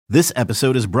This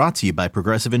episode is brought to you by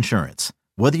Progressive Insurance.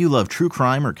 Whether you love true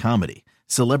crime or comedy,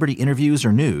 celebrity interviews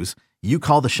or news, you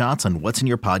call the shots on what's in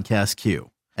your podcast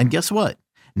queue. And guess what?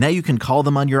 Now you can call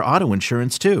them on your auto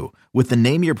insurance too with the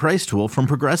Name Your Price tool from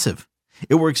Progressive.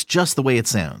 It works just the way it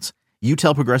sounds. You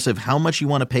tell Progressive how much you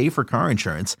want to pay for car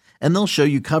insurance, and they'll show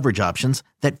you coverage options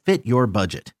that fit your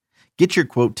budget. Get your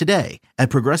quote today at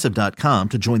Progressive.com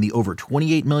to join the over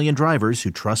 28 million drivers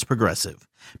who trust Progressive.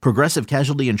 Progressive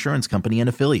Casualty Insurance Company and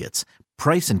Affiliates.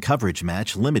 Price and coverage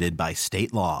match limited by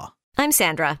state law. I'm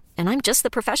Sandra, and I'm just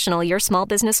the professional your small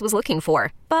business was looking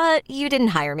for. But you didn't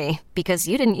hire me because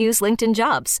you didn't use LinkedIn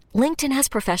Jobs. LinkedIn has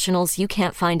professionals you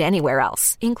can't find anywhere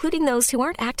else, including those who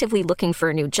aren't actively looking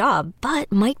for a new job,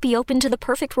 but might be open to the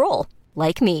perfect role,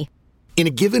 like me. In a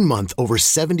given month, over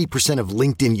 70% of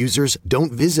LinkedIn users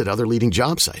don't visit other leading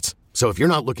job sites. So if you're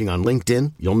not looking on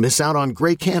LinkedIn, you'll miss out on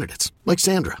great candidates like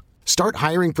Sandra. Start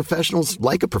hiring professionals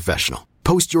like a professional.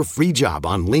 Post your free job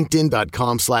on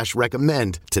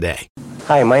linkedin.com/recommend today.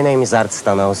 Hi, my name is Art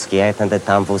Stanowski. I attended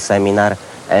Tamwu seminar,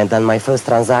 and on my first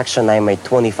transaction, I made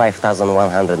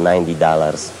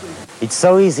 $25,190. It's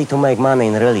so easy to make money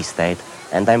in real estate,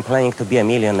 and I'm planning to be a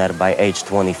millionaire by age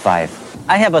 25.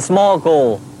 I have a small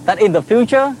goal that in the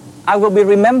future, I will be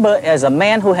remembered as a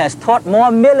man who has taught more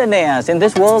millionaires in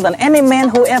this world than any man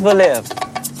who ever lived.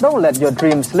 Don't let your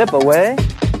dreams slip away.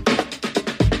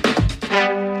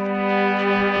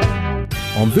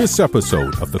 On this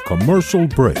episode of The Commercial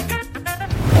Break.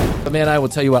 But man, I will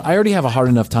tell you what, I already have a hard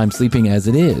enough time sleeping as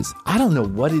it is. I don't know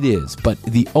what it is, but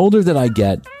the older that I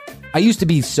get, I used to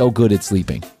be so good at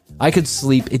sleeping. I could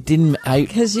sleep.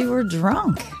 Because you were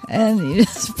drunk and you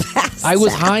just passed I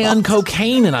was out. high on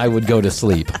cocaine and I would go to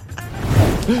sleep.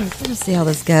 Let's see how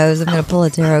this goes. I'm going to pull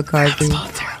a tarot card for you.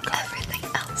 Everything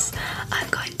else, I'm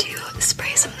going to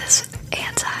spray some of this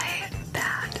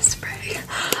anti-bad spray.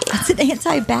 It's an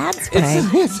anti-bad spray.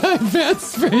 It's an anti-bad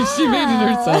spray. She made it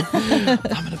herself.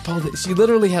 I'm going to pull it. She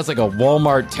literally has like a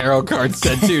Walmart tarot card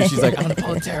set too. She's like, I'm going to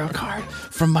pull a tarot card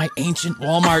from my ancient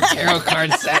Walmart tarot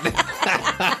card set.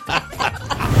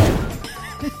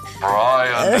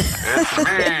 Brian, it's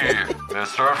me,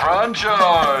 Mr.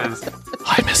 Franchise.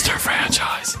 Hi, Mr.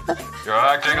 Franchise. You're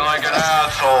acting like an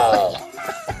asshole.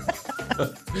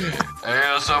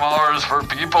 ASMR is for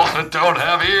people that don't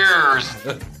have ears.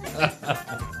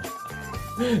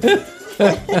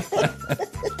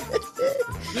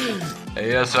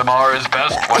 ASMR is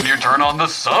best when you turn on the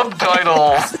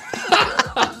subtitles.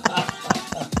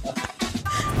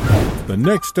 The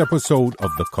next episode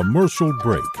of The Commercial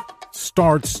Break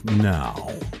starts now.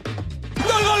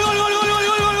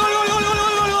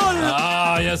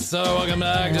 Yes, so welcome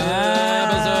back to the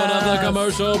episode of The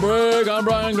Commercial Break. I'm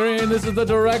Brian Green. This is the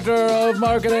Director of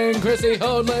Marketing, Chrissy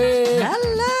Hoadley.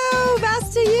 Hello,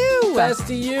 best to you. Best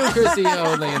to you, Chrissy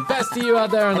Hoadley. And best to you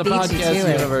out there in the podcast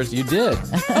universe. You did.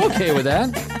 Okay with that.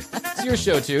 It's your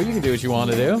show, too. You can do what you want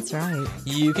to do. That's right.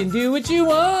 You can do what you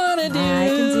want to do, I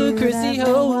can do Chrissy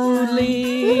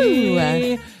Hoadley.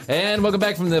 And welcome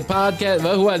back from the podcast.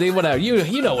 Whatever.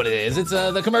 You know what it is. It's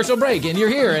The Commercial Break, and you're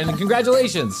here, and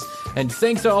congratulations. And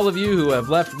thanks to all of you who have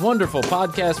left wonderful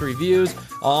podcast reviews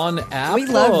on Apple. We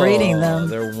love reading them.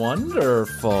 They're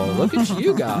wonderful. Look at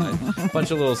you guys.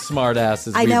 Bunch of little smart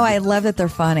asses. I know. I love that they're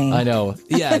funny. I know.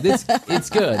 Yeah, it's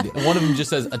good. One of them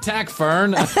just says, "Attack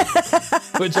Fern,"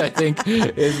 which I think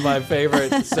is my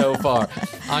favorite so far.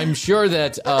 I'm sure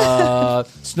that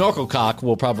Snorkelcock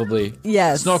will probably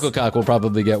Snorkelcock will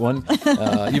probably get one.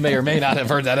 You may or may not have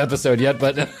heard that episode yet,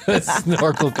 but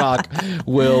Snorkelcock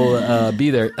will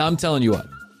be there. I'm telling you what.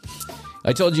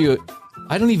 I told you.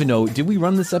 I don't even know. Did we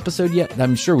run this episode yet?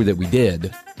 I'm sure that we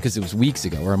did because it was weeks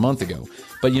ago or a month ago.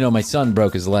 But, my son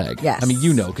broke his leg. Yes. I mean,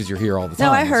 because you're here all the time.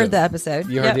 No, I heard the episode.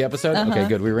 You heard the episode? Uh-huh. Okay,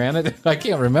 good. We ran it. I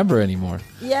can't remember anymore.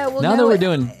 Yeah, well, now that we're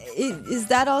doing... Is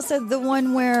that also the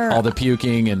one where... all the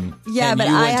puking and... Yeah, and but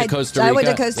you went to Costa Rica? I went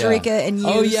to Costa Rica, and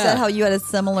you said how you had a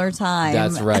similar time.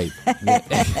 That's right.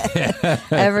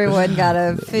 Everyone got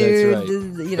a food, That's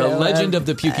right. The legend of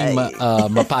the puking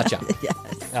mapacha.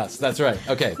 Yes, that's right.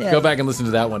 Okay, go back and listen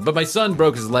to that one. But my son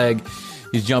broke his leg.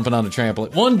 He's jumping on a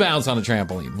trampoline. One bounce on a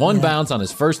trampoline. One bounce on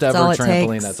his first ever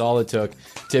trampoline. That's all it took.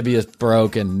 Tibia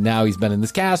broke, and now he's been in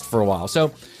this cast for a while.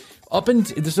 So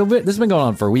this has been going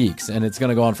on for weeks, and it's going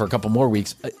to go on for a couple more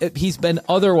weeks. He's been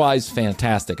otherwise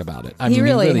fantastic about it. He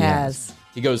really has.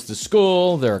 He goes to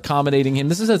school. They're accommodating him.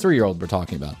 This is a 3-year-old we're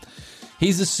talking about.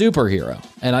 He's a superhero.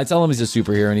 And I tell him he's a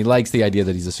superhero, and he likes the idea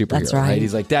that he's a superhero. That's right.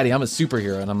 He's like, Daddy, I'm a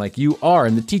superhero. And I'm like, you are.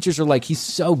 And the teachers are like, he's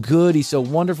so good. He's so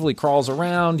wonderful. He crawls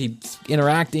around. He's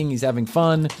interacting. He's having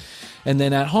fun. And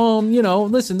then at home,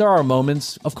 listen, there are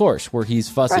moments, of course, where he's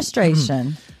fussy.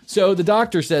 Frustration. So the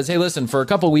doctor says, hey, listen, for a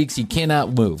couple weeks, he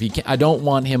cannot move. I don't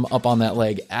want him up on that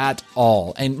leg at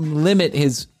all. And limit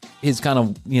his kind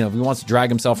of, if he wants to drag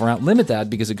himself around, limit that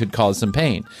because it could cause some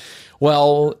pain.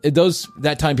 Well,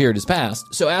 that time period has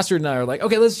passed. So Astrid and I are like,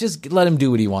 okay, let's just let him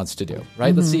do what he wants to do,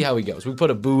 right? Let's see how he goes. We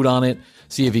put a boot on it,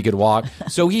 see if he could walk.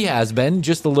 So he has been,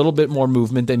 just a little bit more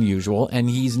movement than usual. And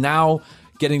he's now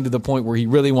getting to the point where he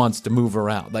really wants to move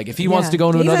around. Like if he wants to go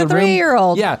into another room,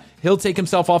 3-year-old. Yeah, he'll take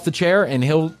himself off the chair and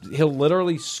he'll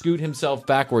literally scoot himself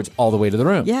backwards all the way to the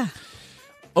room. Yeah.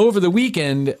 Over the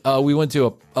weekend, we went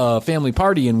to a family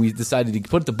party and we decided to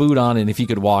put the boot on, and if he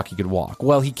could walk, he could walk.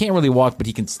 Well, he can't really walk, but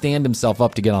he can stand himself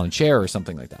up to get on a chair or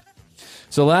something like that.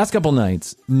 So the last couple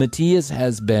nights, Matthias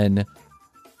has been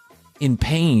in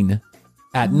pain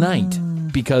at night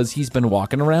because he's been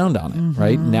walking around on it,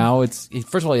 right? Now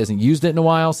first of all, he hasn't used it in a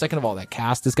while. Second of all, that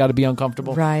cast has got to be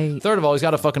uncomfortable. Right. Third of all, he's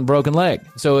got a fucking broken leg,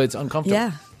 so it's uncomfortable.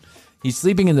 Yeah. He's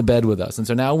sleeping in the bed with us. And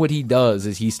so now what he does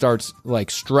is he starts like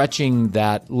stretching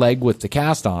that leg with the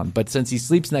cast on. But since he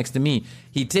sleeps next to me,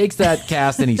 he takes that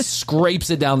cast and he scrapes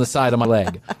it down the side of my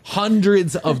leg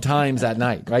hundreds of times at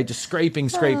night, right? Just scraping.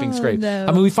 No.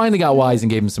 I mean, we finally got wise and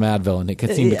gave him some Advil and it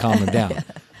seemed to calm him down.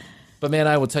 But man,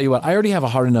 I will tell you what, I already have a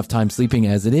hard enough time sleeping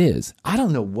as it is. I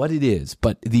don't know what it is,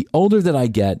 but the older that I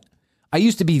get, I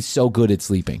used to be so good at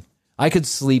sleeping. I could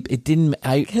sleep.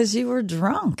 Because you were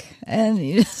drunk and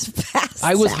you just passed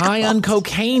I was out. high on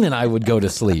cocaine and I would go to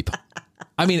sleep.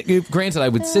 I mean, granted, I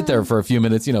would sit there for a few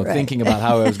minutes, thinking about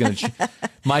how I was going to.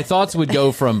 My thoughts would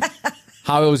go from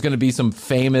how I was going to be some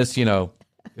famous,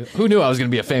 who knew I was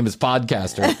going to be a famous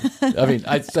podcaster? I mean,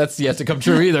 that's yet to come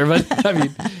true either. But I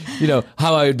mean,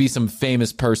 how I would be some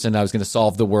famous person. I was going to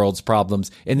solve the world's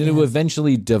problems. And then it would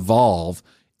eventually devolve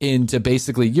into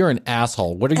basically, you're an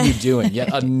asshole. What are you doing?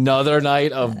 Yet another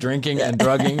night of drinking and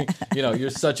drugging. You're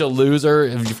such a loser.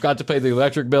 You've got to pay the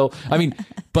electric bill. I mean,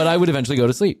 but I would eventually go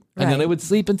to sleep. And then I would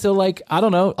sleep until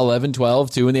 11,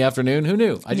 12, 2 in the afternoon. Who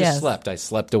knew? I just slept. I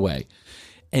slept away.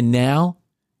 And now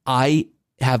I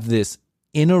have this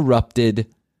interrupted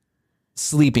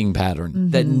sleeping pattern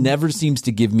that never seems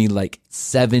to give me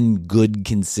 7 good,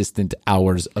 consistent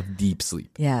hours of deep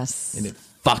sleep. Yes. And it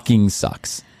fucking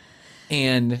sucks.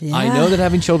 And I know that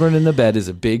having children in the bed is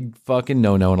a big fucking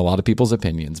no-no in a lot of people's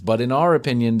opinions. But in our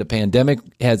opinion, the pandemic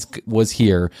was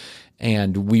here,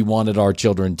 and we wanted our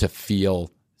children to feel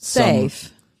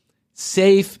safe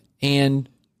and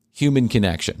human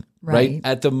connection, right?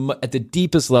 At the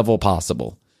deepest level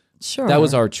possible. Sure, that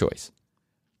was our choice.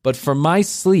 But for my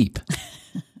sleep,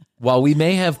 while we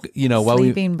may have,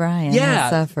 Sleeping Brian has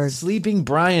suffered. Sleeping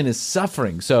Brian is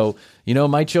suffering. So,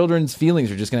 my children's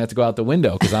feelings are just going to have to go out the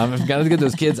window because I'm going to get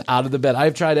those kids out of the bed.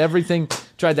 I've tried everything.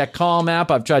 Tried that Calm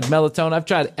app. I've tried melatonin. I've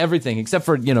tried everything except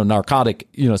for, narcotic,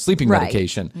 sleeping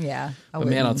medication. Yeah. But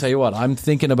man, I'll tell you what, I'm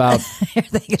thinking about. You're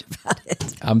thinking about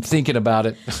it. I'm thinking about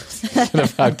it. Thinking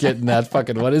about getting that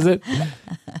fucking, what is it?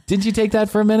 Did you take that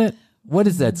for a minute? What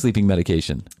is that sleeping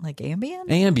medication? Like Ambien?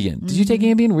 Ambien. Did you take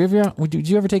Ambien? Did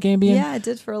you ever take Ambien? Yeah, I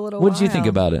did for a little while. What did you think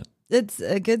about it? It's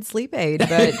a good sleep aid,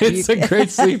 but it's a great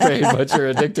sleep aid, but you're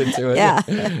addicted to it. Yeah.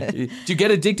 Do you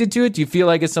get addicted to it? Do you feel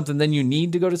like it's something then you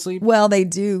need to go to sleep? Well, they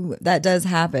do. That does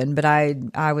happen. But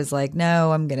I was like,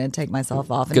 no, I'm going to take myself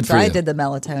off. And Good so for I you. did the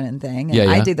melatonin thing.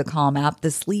 And I do the Calm app.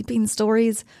 The sleeping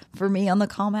stories for me on the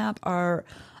Calm app are,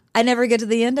 I never get to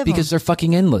the end of them. Because they're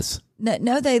fucking endless.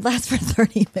 No, they last for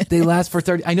 30 minutes. They last for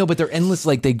 30. I know, but they're endless.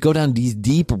 Like they go down these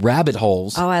deep rabbit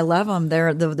holes. Oh, I love them.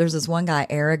 There's this one guy,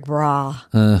 Eric Bra,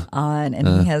 on, and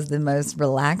he has the most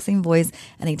relaxing voice,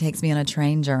 and he takes me on a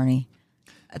train journey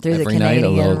through every the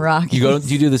Canadian night, Rockies.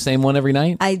 Do you do the same one every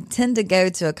night? I tend to go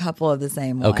to a couple of the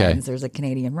same ones. Okay. There's a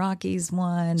Canadian Rockies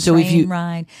one, So if train you-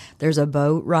 ride. There's a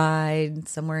boat ride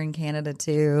somewhere in Canada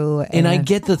too. And I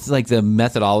get the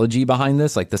methodology behind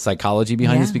this, like the psychology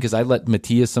behind this, because I let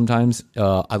Matthias sometimes,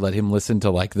 I let him listen to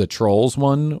like the Trolls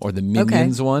one or the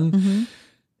Minions one. Mm-hmm.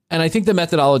 And I think the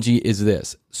methodology is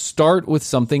this. Start with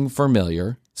something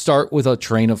familiar. Start with a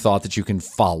train of thought that you can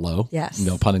follow. Yes.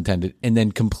 No pun intended. And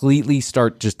then completely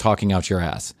start just talking out your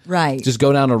ass. Right. Just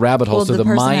go down a rabbit hole so the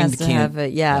person mind has to can't. have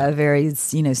a very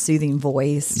soothing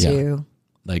voice too.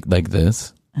 Like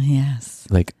this. Yes.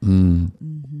 Like,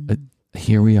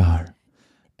 here we are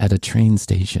at a train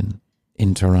station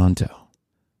in Toronto.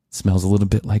 Smells a little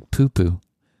bit like poo-poo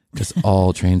because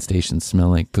all train stations smell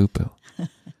like poo-poo.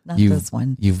 Not this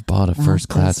one. You've bought a Not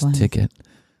first-class this one. ticket,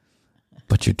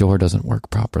 but your door doesn't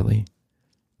work properly.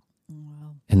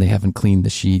 And they haven't cleaned the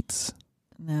sheets.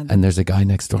 No, And there's a guy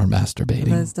next door masturbating.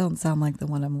 those don't sound like the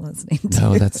one I'm listening to.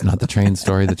 No, that's not the train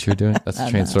story that you're doing. That's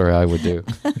the train story I would do.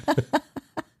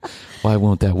 Why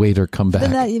won't that waiter come back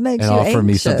and offer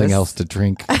me something else to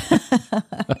drink?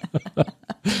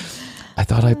 I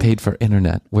thought I paid for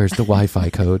internet. Where's the Wi-Fi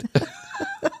code?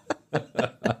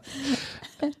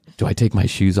 Do I take my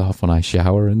shoes off when I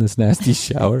shower in this nasty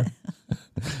shower?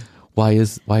 Why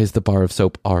is the bar of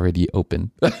soap already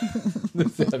open? I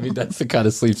mean, that's the kind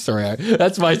of sleep story.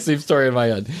 That's my sleep story in my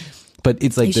head. But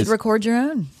it's like you should record your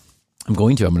own. I'm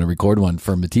going to record one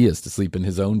for Matthias to sleep in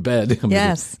his own bed.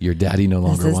 Yes. Your daddy no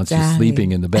longer wants you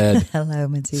sleeping in the bed. Hello,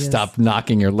 Matthias. Stop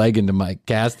knocking your leg into my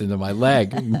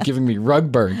leg, and giving me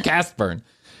rug burn, cast burn.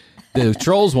 The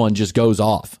Trolls one just goes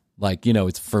off. Like,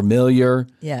 it's familiar.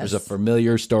 Yes. There's a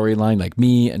familiar storyline. Like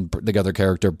me and the other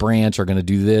character, Branch, are going to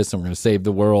do this, and we're going to save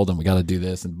the world, and we got to do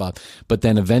this. But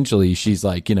then eventually she's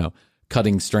like,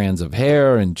 cutting strands of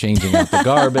hair and changing out the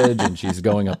garbage, and she's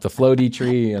going up the floaty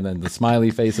tree, and then the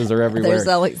smiley faces are everywhere. There's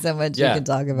always so much you can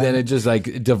talk about. Then it just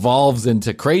it devolves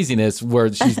into craziness where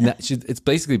it's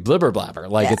basically blibber blabber.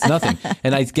 Like it's nothing.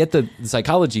 And I get the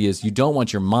psychology is you don't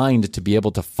want your mind to be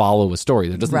able to follow a story.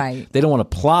 They don't want a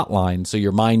plot line, so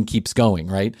your mind keeps going,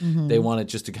 right? Mm-hmm. They want it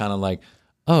just to kind of like,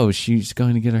 oh, she's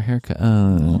going to get her haircut.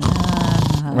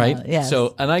 Right? Yes.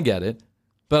 So, and I get it,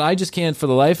 but I just can't for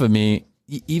the life of me.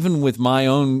 Even with my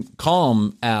own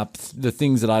Calm app, the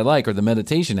things that I like, or the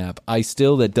meditation app,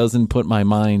 that doesn't put my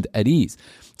mind at ease.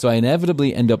 So I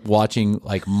inevitably end up watching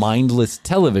like mindless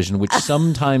television, which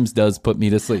sometimes does put me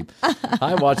to sleep.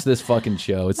 I watch this fucking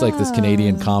show. It's like this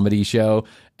Canadian comedy show,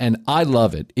 and I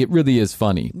love it. It really is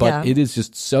funny, but it is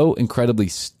just so incredibly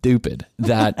stupid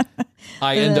that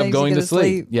I end up going to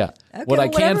sleep. Yeah. Okay, what I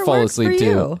can fall asleep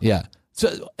to. Yeah.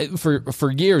 So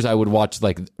for years, I would watch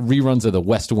like reruns of The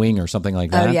West Wing or something like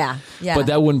that. Oh, yeah. But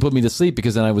that wouldn't put me to sleep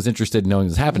because then I was interested in knowing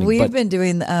what was happening. We've been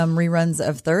doing reruns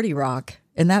of 30 Rock,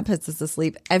 and that puts us to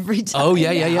sleep every time. Oh,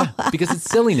 yeah. Because it's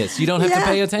silliness. You don't have to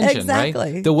pay attention,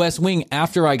 exactly. Right? The West Wing,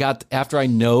 after I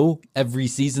know every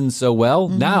season so well,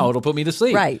 now it'll put me to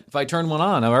sleep. Right. If I turn one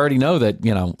on, I already know that,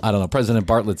 I don't know, President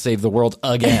Bartlett saved the world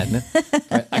again.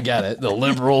 Right? I get it. The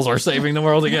liberals are saving the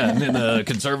world again, and the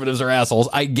conservatives are assholes.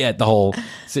 I get the whole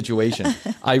situation.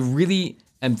 I really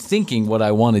am thinking what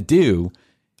I want to do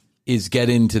is get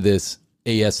into this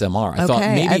ASMR. I thought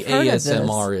maybe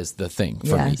ASMR is the thing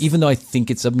for me. Even though I think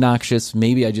it's obnoxious,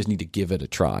 maybe I just need to give it a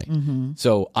try. Mm-hmm.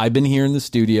 So I've been here in the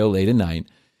studio late at night,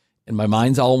 and my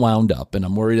mind's all wound up, and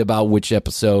I'm worried about which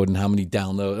episode and how many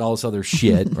downloads and all this other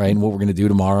shit, right? And what we're going to do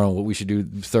tomorrow and what we should do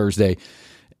Thursday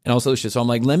and all this other shit. So I'm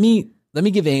like, let me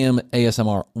give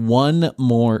ASMR one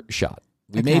more shot.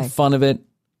 We made fun of it.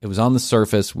 It was on the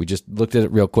surface. We just looked at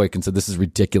it real quick and said, this is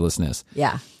ridiculousness.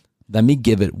 Yeah. Let me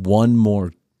give it one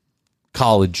more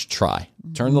college try.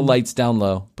 Turn the lights down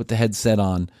low, put the headset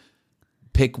on,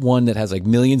 pick one that has like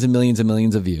millions and millions and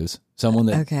millions of views, someone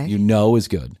that is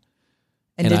good.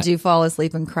 And did you fall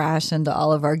asleep and crash into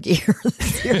all of our gear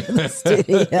here in the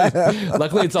studio?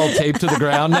 Luckily, it's all taped to the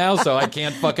ground now, so I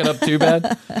can't fuck it up too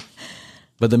bad.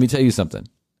 But let me tell you something.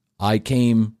 I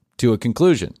came to a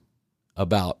conclusion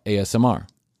about ASMR.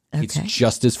 Okay. It's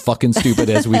just as fucking stupid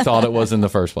as we thought it was in the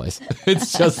first place.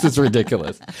 It's just as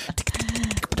ridiculous.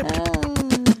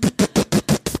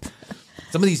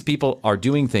 Some of these people are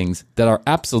doing things that are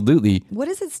absolutely... What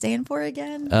does it stand for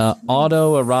again?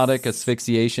 Autoerotic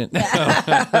asphyxiation.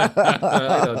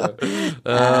 I don't know.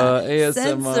 ASMR.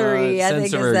 Sensory. I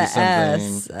think it's the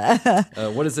S.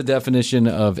 What is the definition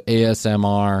of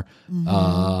ASMR?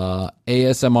 Mm-hmm.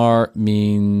 ASMR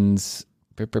means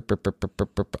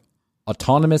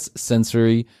autonomous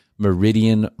sensory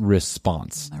meridian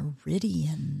response.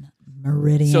 Meridian.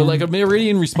 So like a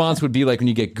meridian response would be like when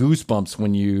you get goosebumps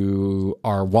when you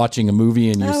are watching a movie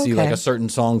and you see like a certain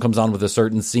song comes on with a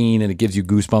certain scene and it gives you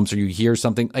goosebumps, or you hear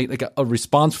something like a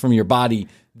response from your body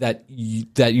that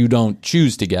you don't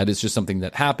choose to get. It's just something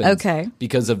that happens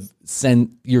because of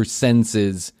your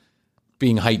senses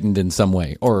being heightened in some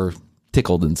way or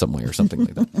tickled in some way or something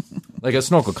like that. Like a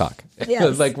snorkel cock.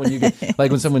 Yes. like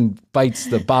when someone bites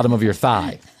the bottom of your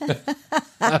thigh.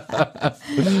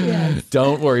 Yes.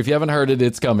 Don't worry. If you haven't heard it,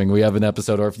 it's coming. We have an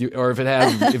episode, if you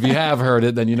have heard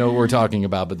it, then you know what we're talking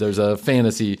about. But there's a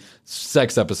fantasy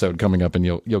sex episode coming up and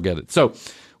you'll get it. So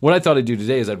what I thought I'd do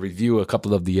today is I'd review a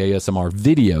couple of the ASMR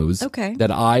videos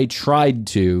that I tried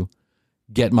to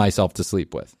get myself to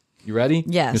sleep with. You ready?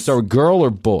 Yes. You start with girl or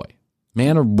boy?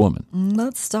 Man or woman?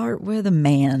 Let's start with a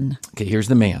man. Okay, here's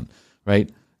the man, right?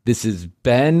 This is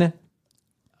Ben,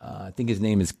 I think his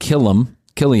name is Killiam.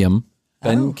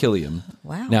 Ben Killiam.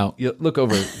 Wow. Now, you look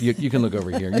over. You can look over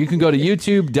here. You can go to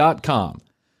youtube.com/Ben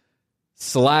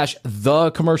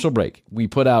YouTube.com/The Commercial Break. We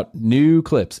put out new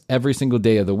clips every single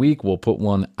day of the week. We'll put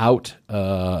one out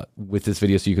with this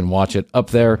video so you can watch it up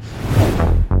there.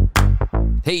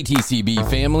 Hey TCB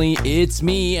family, it's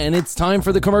me, and it's time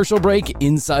for the commercial break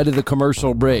inside of the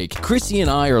commercial break. Chrissy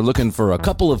and I are looking for a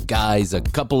couple of guys, a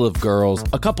couple of girls,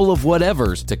 a couple of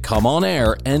whatevers to come on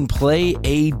air and play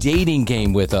a dating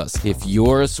game with us. If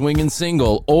you're a swinging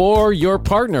single or your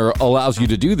partner allows you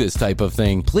to do this type of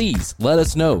thing, please let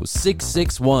us know.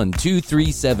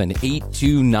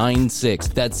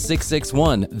 661-237-8296. That's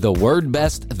 661, the word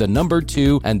best, the number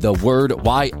 2, and the word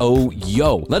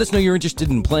YO. Let us know you're interested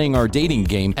in playing our dating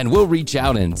game, and we'll reach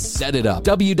out and set it up.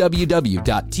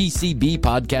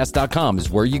 www.tcbpodcast.com is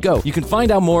where you go. You can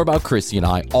find out more about Chrissy and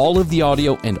I. All of the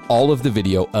audio and all of the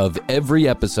video of every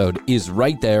episode is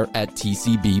right there at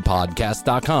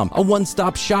tcbpodcast.com. A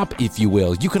one-stop shop, if you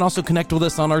will. You can also connect with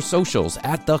us on our socials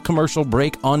at The Commercial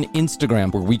Break on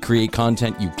Instagram, where we create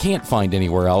content you can't find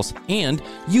anywhere else, and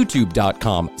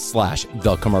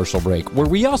youtube.com/The Commercial Break, where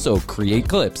we also create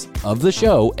clips of the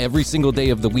show every single day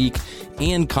of the week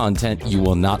and content you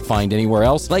will not find anywhere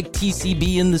else, like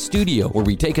TCB in the Studio, where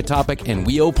we take a topic and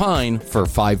we opine for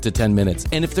 5 to 10 minutes.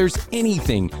 And if there's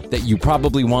anything that you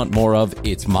probably want more of,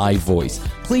 it's my voice.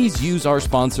 Please use our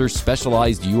sponsors'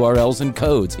 specialized URLs and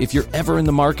codes if you're ever in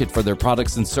the market for their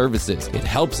products and services. It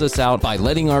helps us out by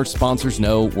letting our sponsors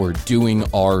know we're doing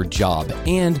our job.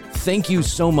 And thank you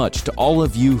so much to all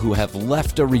of you who have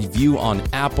left a review on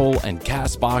Apple and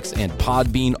CastBox and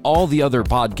Podbean, all the other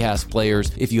podcast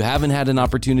players. If you haven't had an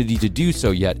opportunity to do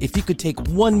so yet, if you could take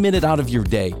 1 minute out of your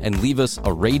day and leave us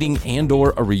a rating and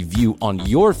or a review on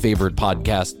your favorite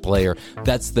podcast player,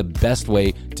 that's the best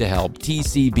way to help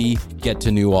TCB get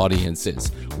to new audiences.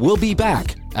 We'll be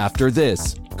back after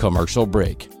this commercial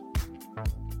break.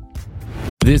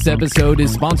 This episode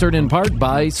is sponsored in part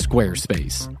by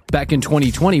Squarespace. Back in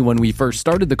 2020, when we first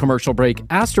started the commercial break,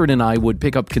 Astrid and I would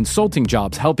pick up consulting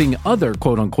jobs helping other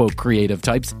quote-unquote creative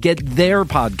types get their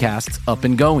podcasts up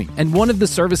and going. And one of the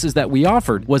services that we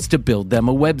offered was to build them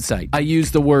a website. I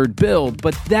use the word build,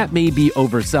 but that may be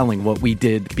overselling what we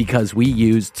did because we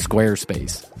used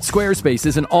Squarespace. Squarespace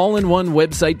is an all-in-one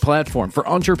website platform for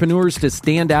entrepreneurs to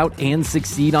stand out and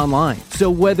succeed online. So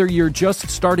whether you're just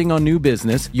starting a new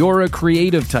business, you're a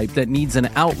creative type that needs an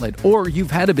outlet, or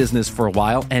you've had a business for a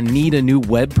while and need a new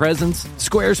web presence,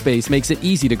 Squarespace makes it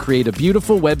easy to create a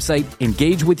beautiful website,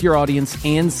 engage with your audience,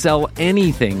 and sell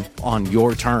anything on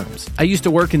your terms. I used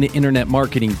to work in the internet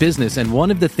marketing business, and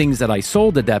one of the things that I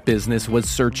sold at that business was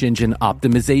search engine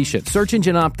optimization. Search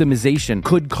engine optimization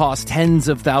could cost tens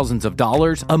of thousands of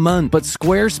dollars a month, but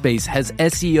Squarespace has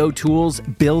SEO tools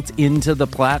built into the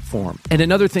platform. And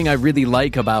another thing I really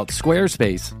like about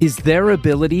Squarespace is their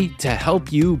ability to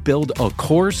help you build a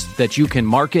course that you can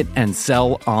market and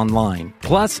sell online.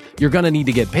 Plus, you're going to need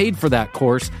to get paid for that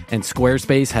course, and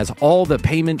Squarespace has all the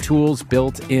payment tools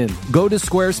built in. Go to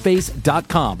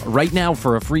squarespace.com right now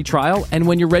for a free trial, and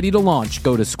when you're ready to launch,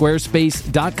 go to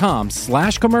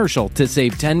squarespace.com/commercial to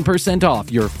save 10%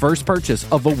 off your first purchase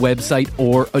of a website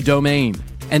or a domain.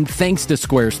 And thanks to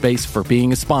Squarespace for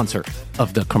being a sponsor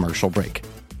of the commercial break.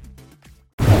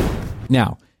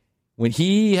 Now, when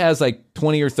he has like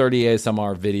 20 or 30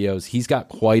 ASMR videos, he's got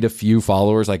quite a few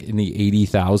followers, like in the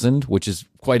 80,000, which is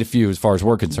quite a few as far as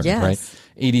we're concerned, Yes. right?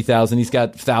 80,000. He's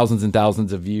got thousands and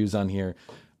thousands of views on here.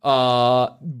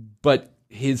 But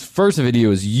his first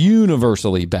video is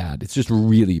universally bad. It's just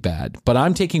really bad. But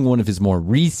I'm taking one of his more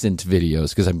recent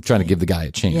videos because I'm trying to give the guy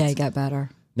a chance. Yeah, he got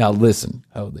better. Now listen,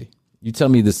 Holy. You tell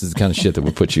me this is the kind of shit that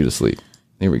would put you to sleep.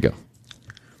 Here we go.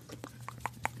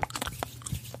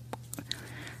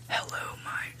 Hello,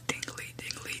 my tingly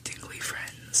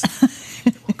friends.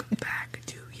 Welcome back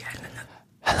to yet another...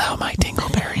 Hello, my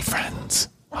Dingleberry friends.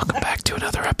 Welcome back to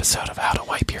another episode of How to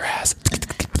Wipe Your Ass.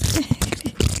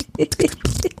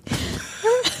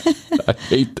 I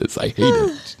hate this. I hate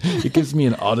it. It gives me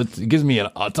an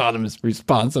autonomous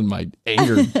response on my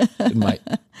anger in my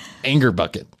anger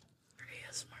bucket.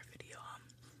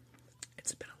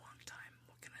 It's been a long time.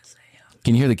 What can I say?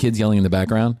 Can you hear the kids yelling in the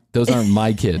background? Those aren't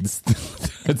my kids.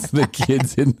 That's the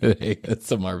kids in the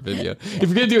ASMR video. If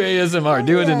you're gonna do ASMR,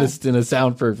 do it in a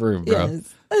soundproof room, bro.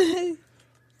 Yes. We're gonna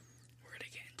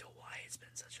get into why it's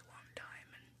been such a long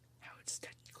time and how it's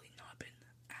technically not been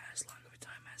as long of a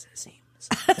time as it seems.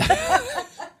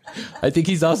 I think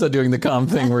he's also doing the calm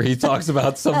thing where he talks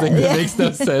about something that makes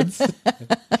no sense.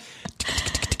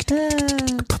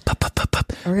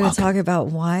 We're going to talk about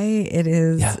why it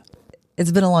is. Yeah.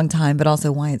 It's been a long time, but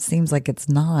also why it seems like it's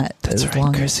not. That's as right,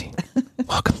 long Chrissy.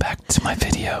 Welcome back to my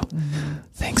video. Mm-hmm.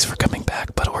 Thanks for coming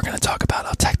back, but we're going to talk about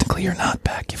how technically you're not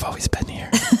back. You've always been here.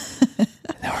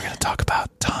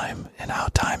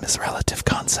 time is a relative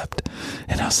concept.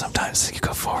 You know, sometimes you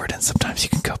go forward and sometimes you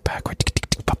can go backward.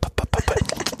 We're going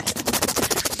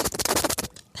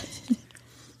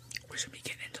to be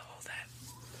getting into all that.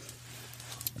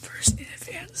 First, in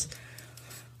advance,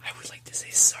 I would like to say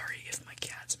sorry if my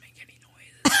cats make any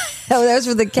noises. Oh, those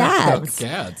were the cats.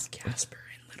 Cats. Casper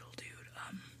and Little Dude.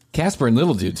 Casper and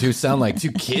Little Dude, who sound like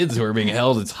two kids who are being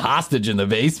held as hostage in the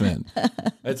basement.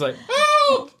 It's like,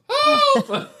 help! Help!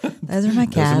 Those are my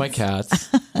cats. Those are my cats.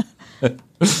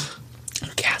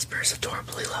 Casper is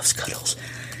adorable. He loves cuddles.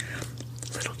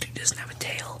 Little Dude doesn't have a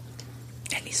tail.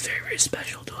 And he's very, very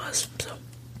special to us. So,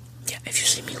 yeah, if you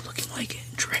see me looking like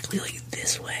directly like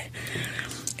this way,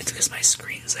 it's because my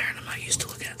screen's there and I'm not used to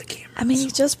looking at the camera. I mean,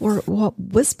 he's just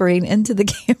whispering into the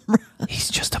camera. He's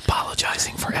just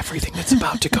apologizing for everything that's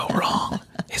about to go wrong,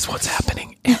 is what's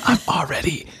happening. And I'm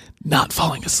already not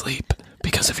falling asleep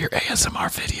because of your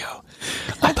ASMR video.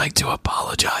 I'd like to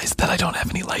apologize that I don't have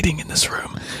any lighting in this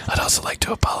room. I'd also like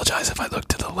to apologize if I look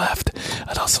to the left.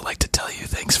 I'd also like to tell you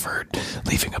thanks for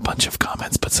leaving a bunch of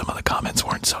comments, but some of the comments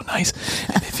weren't so nice.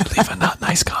 And if you leave a not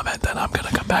nice comment, then I'm going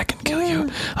to come back and kill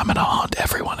you. I'm going to haunt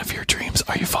every one of your dreams.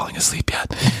 Are you falling asleep yet?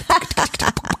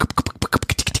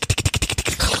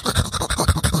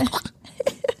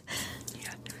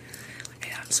 Yeah.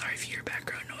 And I'm sorry for your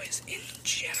background noise in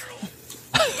general.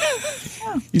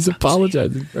 He's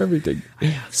apologizing for everything. I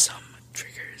have some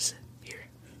triggers here.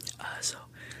 So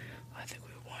I think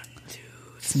we want to...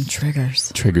 Some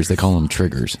triggers. Triggers, they call them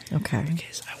triggers. Okay.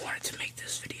 Because I wanted to make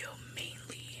this video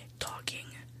mainly talking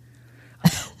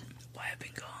about why I've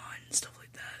been gone and stuff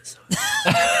like that. So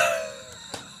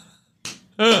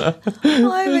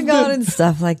Well, I haven't gone and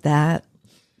stuff like that.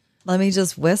 Let me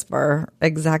just whisper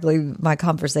exactly my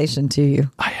conversation to you.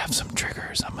 I have some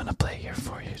triggers I'm going to play here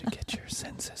for you to get your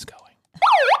senses going.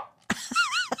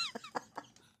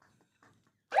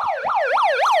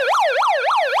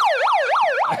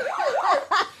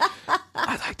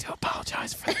 I'd like to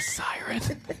apologize for the siren.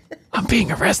 I'm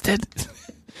being arrested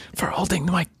for holding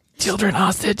my children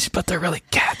hostage, but they're really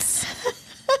cats.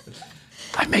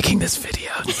 I'm making this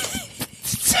video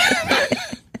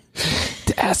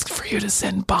to ask for you to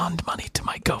send bond money to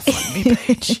my GoFundMe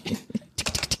page.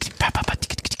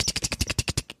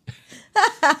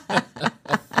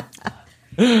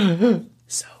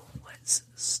 So let's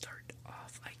start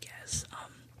off, I guess,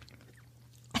 on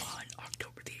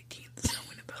October the 18th, so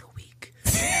in about a week.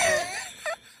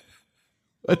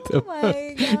 What the fuck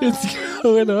is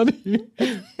going on here?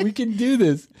 We can do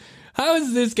this. How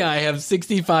does this guy have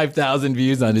 65,000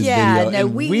 views on his video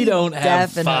and we don't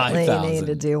have 5,000? Definitely need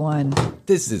to do one.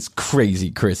 This is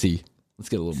crazy, Chrissy. Let's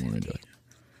get a little more into it.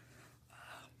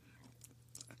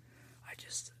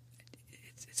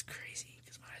 It's crazy,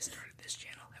 because when I started this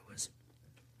channel, I was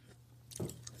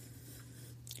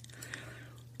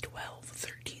 12,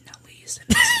 13 at least.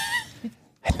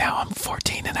 And now I'm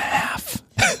 14 and a half.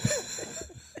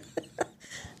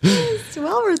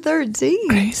 12 or 13.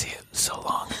 Crazy. It was so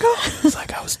long ago. It was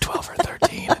like I was 12 or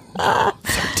 13 and now I'm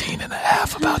 13 and a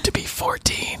half, about to be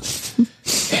 14.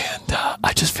 And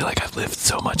I just feel like I've lived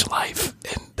so much life.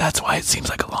 And that's why it seems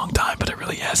like a long time, but it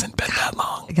really hasn't been that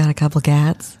long. I got a couple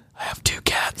cats. I have 2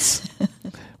 cats.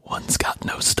 One's got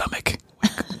no stomach.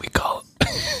 We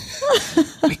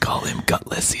call him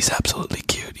Gutless. He's absolutely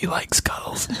cute. He likes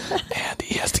cuddles. And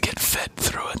he has to get fed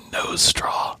through a nose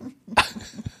straw.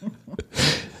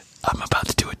 I'm about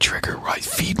to do a trigger where I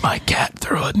feed my cat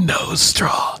through a nose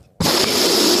straw.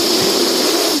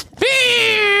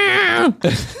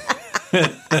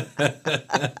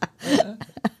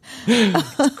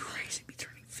 It's crazy to be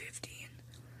turning 15.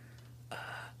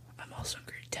 I'm also in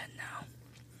grade 10 now.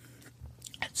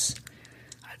 That's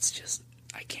just,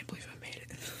 I can't believe I made it.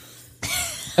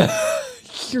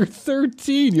 You're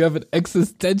 13. You have an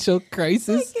existential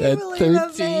crisis at 13. I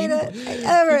made it.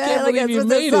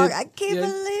 I can't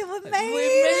believe we made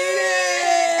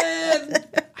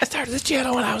it. I started this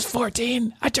channel when I was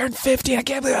 14. I turned 15. I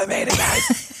can't believe I made it,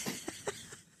 guys.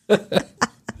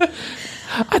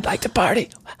 I'd like to party.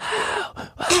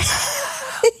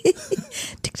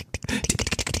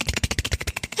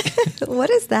 What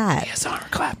is that?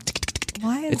 ASMR clap.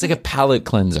 Why is It's like a palate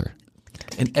cleanser.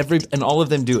 And all of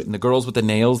them do it. And the girls with the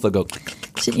nails, they'll go.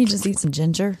 Shouldn't you just eat some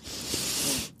ginger?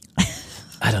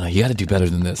 I don't know. You got to do better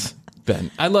than this,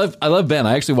 Ben. I love Ben.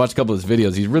 I actually watched a couple of his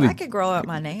videos. He's really. I could grow out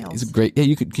my nails. He's great. Yeah,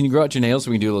 you could. Can you grow out your nails so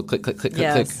we can do a little click, click, click, click,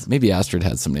 Yes. click? Maybe Astrid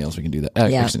has some nails. We can do that.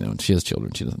 Yeah. Actually, no. She has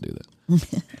children. She doesn't do that.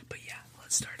 But yeah,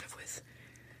 let's start off with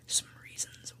some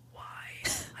reasons why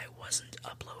I wasn't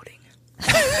uploading.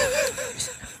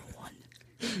 Reason number 1.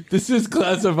 This is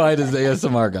classified as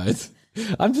ASMR, guys.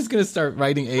 I'm just going to start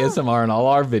writing ASMR in all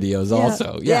our videos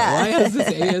also. Yeah. Why is this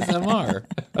ASMR?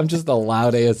 I'm just a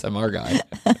loud ASMR guy.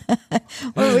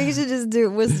 Well, we should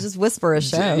just whisper a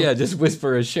show. Yeah, just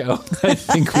whisper a show. I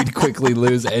think we'd quickly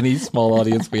lose any small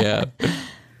audience we have.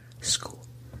 School.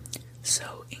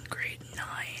 So in grade 9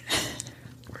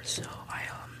 or so,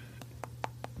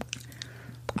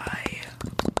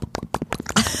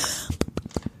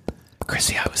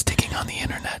 Chrissy, I was digging on the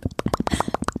internet.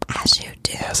 As you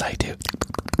do. Yes, I do.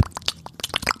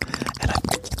 And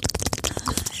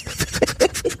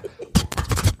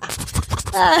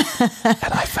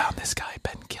I found this guy,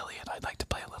 Ben Killian. I'd like to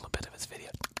play a little bit of his video.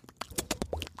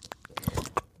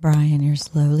 Brian, you're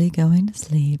slowly going to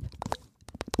sleep.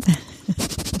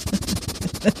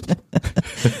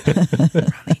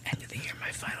 Around the end of the year,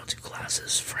 my final 2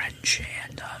 classes, French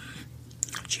and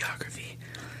geography.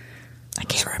 I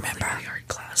can't remember. Really hard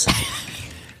class.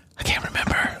 I can't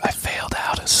remember. I failed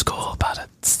out of school about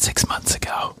 6 months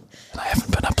ago, and I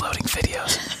haven't been uploading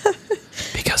videos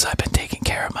because I've been taking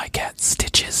care of my cat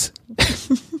Stitches.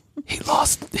 He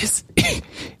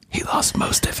lost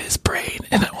most of his brain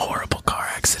in a horrible car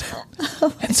accident,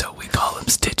 and so we call him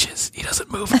Stitches. He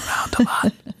doesn't move around a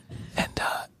lot, and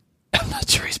I'm not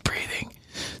sure he's breathing.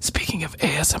 Speaking of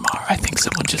ASMR, I think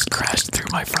someone just crashed through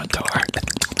my front door.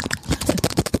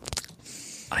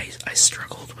 I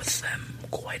struggled with them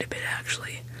quite a bit,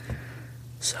 actually.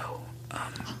 So,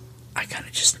 I kind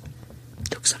of just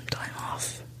took some time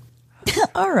off.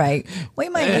 All right. We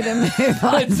might need to move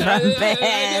on from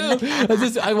Ben.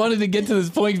 I wanted to get to this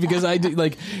point because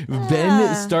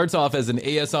Ben starts off as an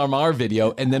ASMR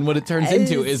video, and then what it turns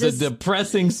into is a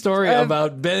depressing story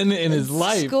about Ben in his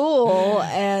life. School,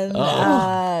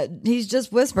 and he's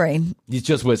just whispering. He's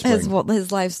just whispering.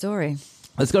 His life story.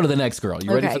 Let's go to the next girl.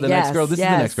 You ready for the next girl? This is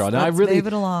the next girl. Now, move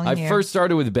it along I first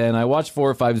started with Ben. I watched 4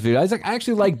 or 5 videos. I was like, I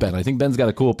actually like Ben. I think Ben's got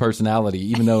a cool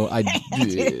personality, even though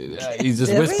he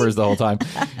just whispers the whole time.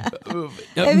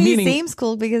 He seems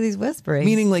cool because he's whispering.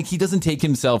 Meaning, like, he doesn't take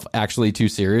himself actually too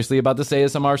seriously about this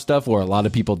ASMR stuff, where a lot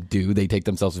of people do. They take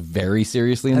themselves very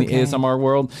seriously in the ASMR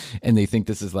world, and they think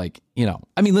this is like,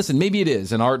 I mean, listen, maybe it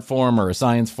is an art form or a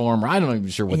science form, or I'm not even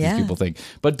sure what these people think.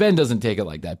 But Ben doesn't take it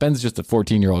like that. Ben's just a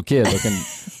 14-year-old kid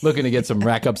looking to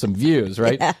rack up some views,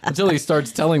 right? Yeah. Until he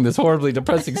starts telling this horribly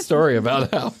depressing story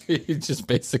about how he just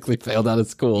basically failed out of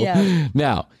school. Yeah.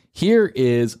 Now, here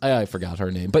is, I forgot her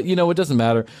name, but it doesn't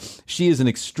matter. She is an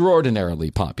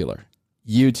extraordinarily popular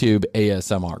YouTube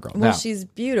ASMR girl. Well, she's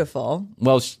beautiful.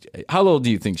 Well, how old do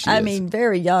you think she is? I mean,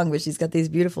 very young, but she's got these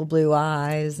beautiful blue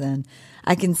eyes, and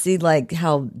I can see like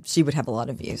how she would have a lot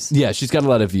of views. Yeah, she's got a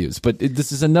lot of views, but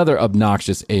this is another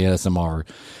obnoxious ASMR.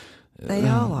 They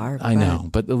all are. I know,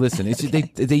 but listen, it's,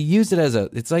 they use it as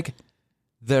it's like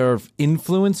they're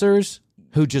influencers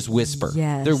who just whisper.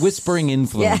 Yes. They're whispering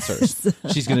influencers. Yes.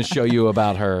 She's going to show you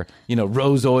about her,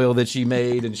 rose oil that she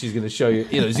made, and she's going to show you,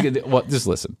 she's going to, just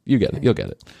listen. You get it. You'll get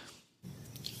it.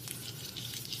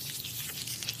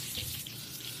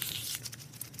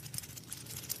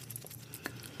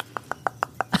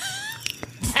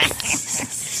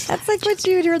 That's like what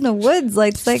you would hear in the woods.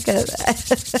 Like, it's like a...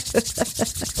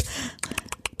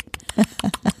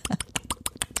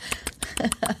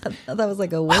 That was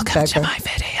like a woodpecker. Welcome to my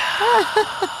video.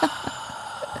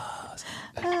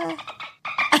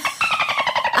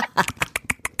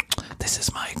 This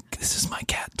is my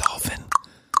cat Dolphin.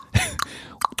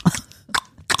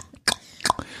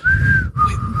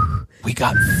 we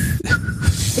got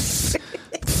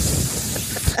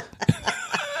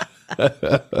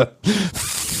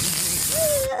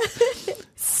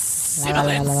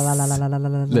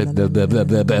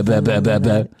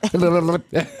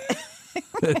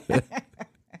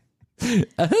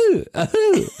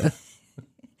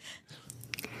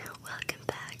Welcome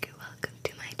back. Welcome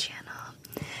to my channel.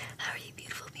 How are you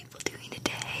beautiful people doing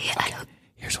today?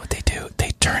 Here's what they do.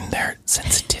 They turn their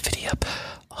sensitivity up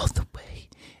all the way,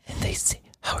 and they say,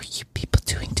 "How are you people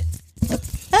doing today?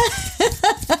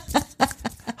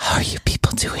 How are you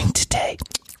people doing today?"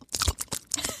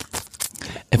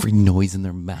 Every noise in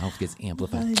their mouth gets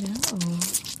amplified. I know.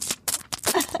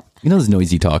 You know those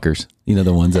noisy talkers?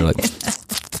 The ones that are like...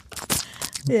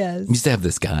 Yes. We used to have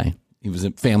this guy. He was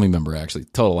a family member, actually.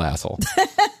 Total asshole.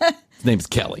 His name's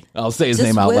Kelly. I'll say his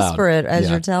name out loud. Just whisper it as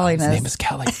you're telling us. His name is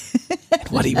Kelly. And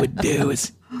what he would do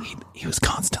is he would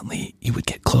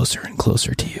get closer and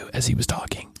closer to you as he was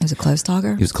talking. He was a close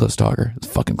talker? He was a close talker.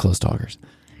 Fucking close talkers.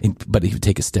 But he would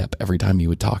take a step every time he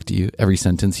would talk to you. Every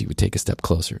sentence, he would take a step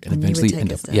closer, and eventually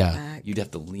end up. Back. You'd have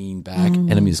to lean back,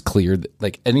 and it was clear that,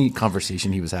 like, any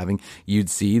conversation he was having, you'd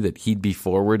see that he'd be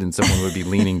forward and someone would be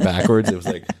leaning backwards. It was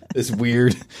like this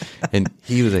weird, and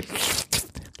he was like,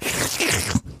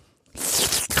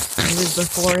 He was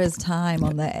before his time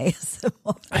on the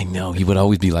ASMR. I know. He would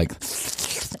always be like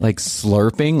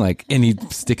slurping, and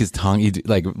he'd stick his tongue, he'd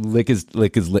lick his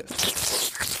lip.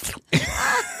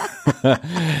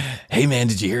 Hey man,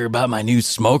 did you hear about my new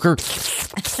smoker?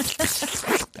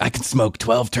 I can smoke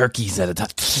 12 turkeys at a time.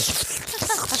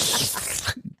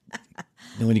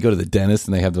 And when you go to the dentist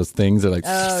and they have those things, they're like,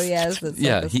 oh yes, that's he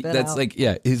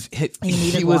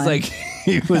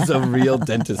was a real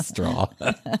dentist straw.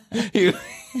 he was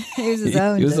his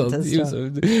own dentist He was a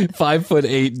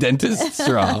 5'8" dentist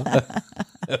straw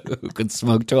who could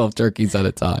smoke 12 turkeys at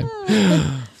a time. You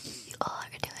all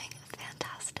are doing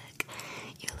fantastic.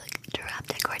 You look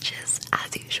drop-dead gorgeous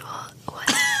as usual.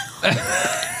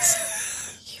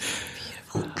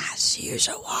 As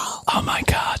usual. Oh my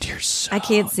God, you're so... I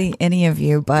can't see any of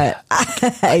you, but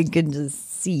I can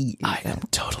just see you. I am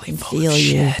totally full of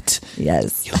shit.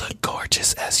 Yes. You look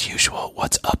gorgeous as usual.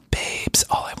 What's up, babes?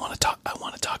 I want to talk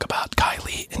about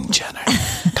Kylie and Jenner.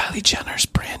 Kylie Jenner's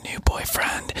brand new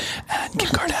boyfriend and Kim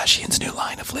Kardashian's new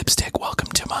line of lipstick. Welcome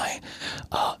to my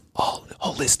all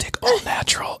holistic, all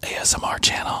natural ASMR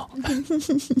channel.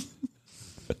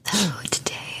 So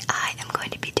today I am going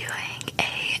to be doing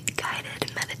a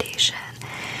guided meditation.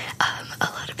 A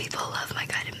lot of people love my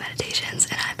guided meditations,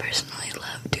 and I personally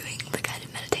love doing the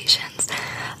guided meditations.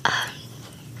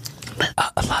 But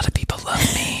a lot of people love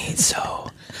me,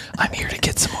 so I'm here to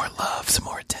get some more love, some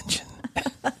more attention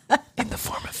in the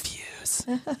form of views.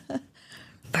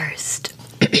 First,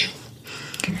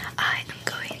 I am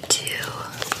going to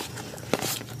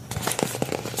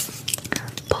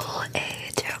pull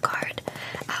a tarot card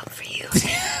out for you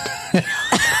and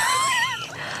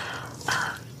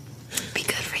be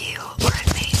good for you, or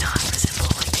it may not resemble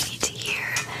what you need to hear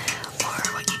or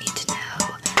what you need to know.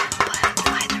 But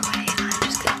either way, I'm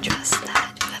just going to trust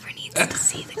that whoever needs to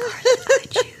see the card that I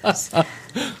choose,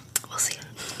 we'll see.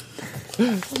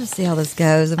 Let's see how this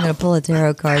goes. I'm going to pull a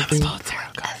tarot card for you.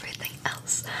 Everything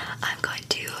else, I'm going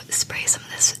to spray some of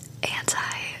this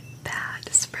anti-bad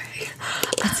spray.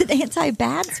 It's an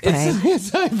anti-bad spray.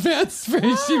 It's an anti-bad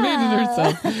spray. She made it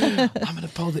herself. I'm going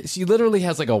to pull this. She literally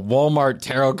has like a Walmart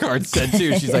tarot card set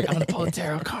too. She's like, I'm going to pull a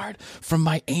tarot card from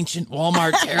my ancient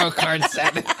Walmart tarot card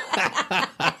set.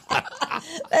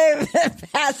 They've been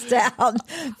passed down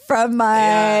from the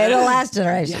last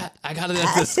generation. Yeah, I got it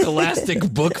at the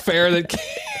Scholastic book fair that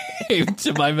came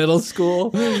to my middle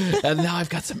school. And now I've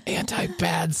got some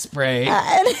anti-bad spray.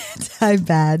 An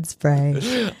anti-bad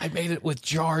spray. I made it with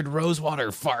jarred rosewater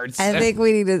farts. I think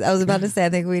we need to, I was about to say, I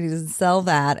think we need to sell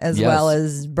that as well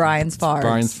as Brian's farts.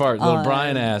 Brian's fart. Little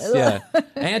Brian ass, yeah.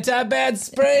 Anti-bad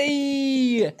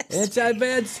spray.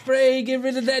 Anti-bad spray. Get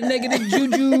rid of that negative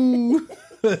juju.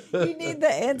 You need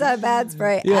the anti-bad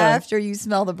spray after you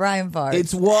smell the Brian fart.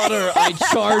 It's water I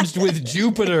charged with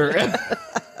Jupiter.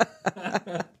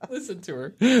 Listen to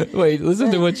her. Wait,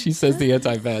 listen to what she says the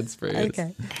anti-bad spray is.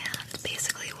 Okay. And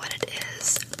basically what it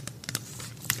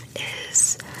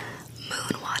is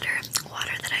moon water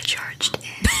that I charged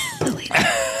in the late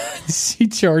She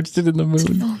charged it in the moon.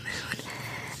 full moon,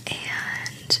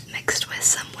 and mixed with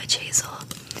some witch hazel,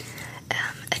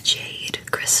 a jade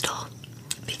crystal,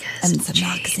 because And some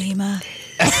Noxzema.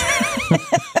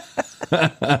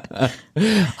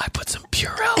 I put some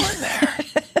Purell in there.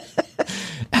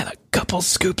 And a couple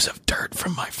scoops of dirt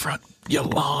from my front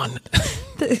lawn.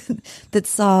 That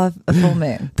saw a full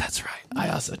moon. That's right. I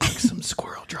also took some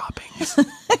squirrel droppings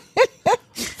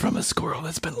from a squirrel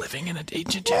that's been living in an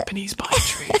ancient Japanese pine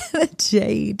tree. The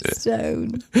jade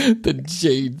stone. The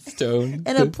jade stone.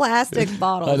 In a plastic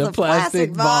bottle. In a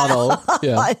plastic bottle.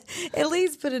 Yeah. At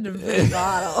least put it in a big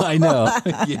bottle. I know.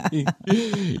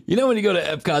 You know when you go to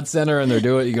Epcot Center and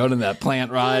you go to that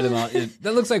plant ride and all,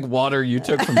 that looks like water you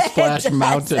took from Splash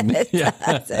Mountain.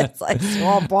 It's like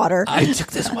swamp water. I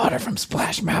took this water from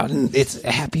Splash Mountain. It's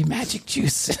happy magic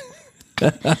juice.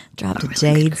 Dropped a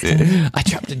jade stone. I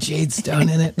dropped a jade stone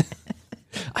in it.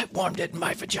 I warmed it in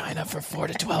my vagina for 4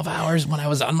 to 12 hours when I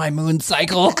was on my moon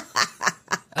cycle.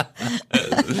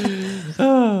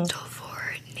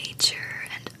 for nature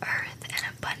and earth and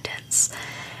abundance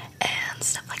and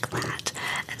stuff like that.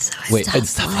 And so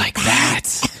stuff like that.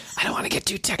 I don't want to get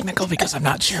too technical because I'm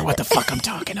not sure what the fuck I'm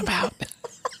talking about.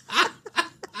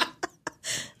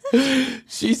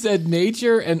 She said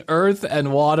nature and earth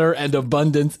and water and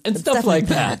abundance and stuff like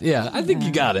that. Yeah, I think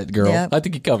you got it, girl. Yep. I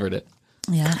think you covered it.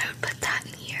 Yeah. I would put that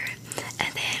in here.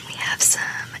 And then we have some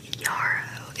yarrow.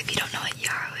 If you don't know what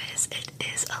yarrow is, it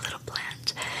is a little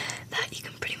plant that you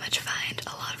can pretty much find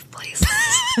a lot of places.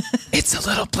 It's a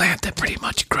little plant that pretty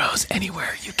much grows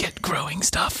anywhere you get growing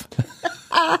stuff.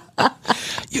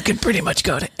 You can pretty much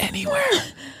go to anywhere.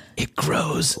 It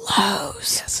grows.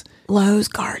 Lowe's. Yes. Lowe's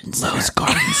Garden Center. Lowe's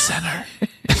Garden Center.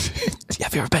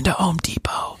 Have you ever been to Home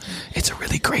Depot? It's a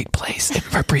really great place.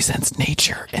 It represents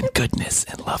nature and goodness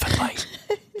and love and light.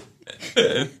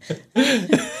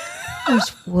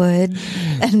 There's wood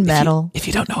and metal. If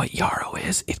you don't know what yarrow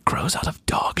is, it grows out of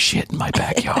dog shit in my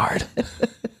backyard.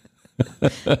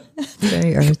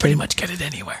 Very earthy. You can pretty much get it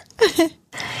anywhere.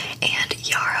 And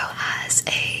yarrow has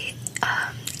a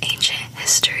ancient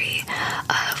history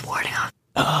of warding off.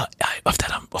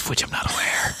 Of which I'm not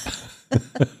aware.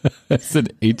 It's an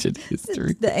ancient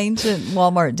history. The ancient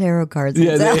Walmart tarot cards.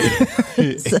 Yeah, the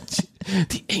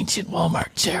ancient Walmart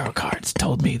tarot cards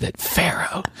told me that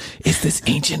Pharaoh is this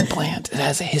ancient plant that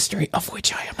has a history of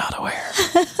which I am not aware.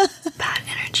 Bad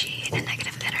energy and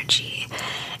negative energy,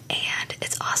 and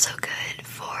it's also good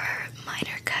for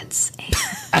minor cuts and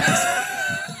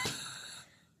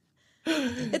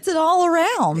It's an all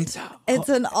around. It's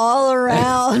an all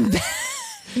around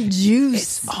juice.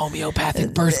 It's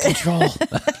homeopathic birth control.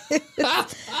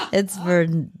 It's for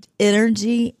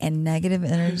energy and negative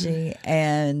energy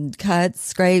and cuts,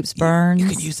 scrapes, burns. You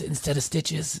can use it instead of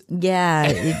stitches. Yeah,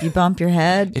 if you bump your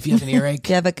head. If you have an earache. If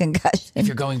you have a concussion. If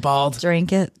you're going bald.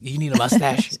 Drink it. You need a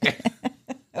mustache.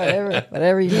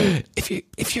 Whatever you need.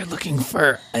 If you're looking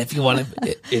for, if you want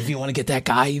to get that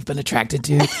guy you've been attracted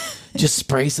to, just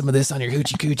spray some of this on your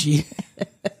hoochie coochie.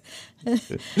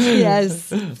 Yes,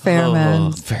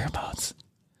 pheromones. Pheromones.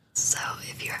 So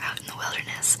if you're out in the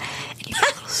wilderness and you get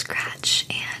a little scratch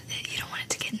and you don't want it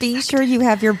to get Be infected, sure you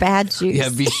have your bad juice. Yeah,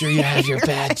 be sure you have your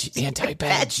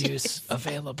anti-bad juice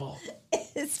available.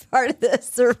 It's part of the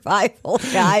survival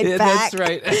guide Yeah, pack. that's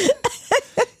right.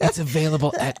 It's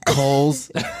available at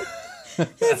Kohl's.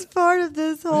 It's part of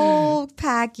this whole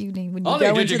pack you need when you Honey,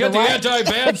 go did into you get the wild-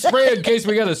 anti-bad spray in case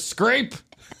we got a scrape?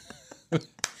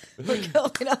 We're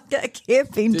going on that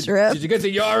camping trip. Did you get the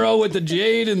yarrow with the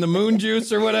jade and the moon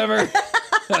juice or whatever?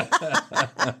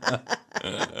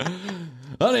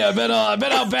 Honey, I've been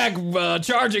out back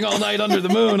charging all night under the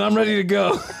moon. I'm ready to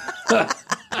go.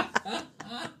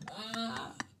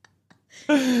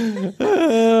 and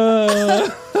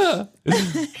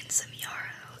some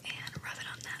yarrow and rub it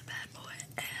on that bad boy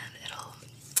and it'll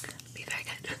be very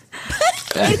good.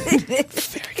 Very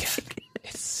good.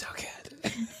 It's so good.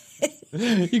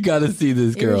 You got to see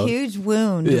this girl. Your huge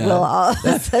wound Yeah. will all of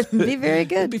a sudden be very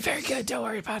good. Be very good. Don't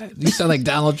worry about it. You sound like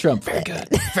Donald Trump. Very good.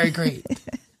 Very great.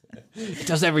 It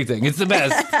does everything. It's the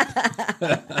best.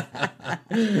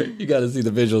 You got to see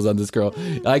the visuals on this girl.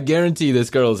 I guarantee this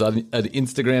girl is an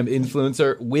Instagram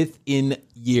influencer within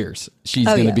years. She's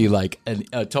going to be like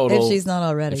a total. If she's not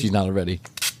already. If she's not already.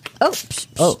 Oh.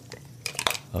 Oh,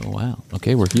 wow.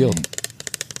 Okay, we're healed.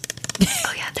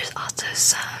 Oh yeah, there's also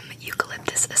some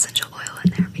eucalyptus essential oil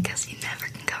in there because you never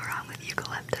can go wrong with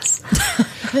eucalyptus.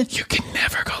 You can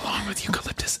never go wrong with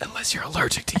eucalyptus unless you're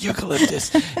allergic to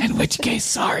eucalyptus, in which case,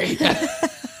 sorry.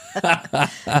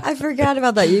 I forgot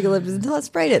about that eucalyptus until I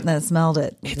sprayed it and then I smelled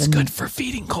it. It's good for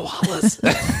feeding koalas.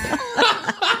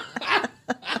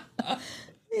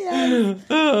 Yeah.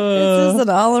 This is an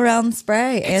all-around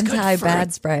spray, It's good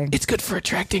anti-bad spray. It's good for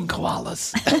attracting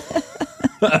koalas.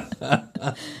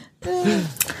 Yeah,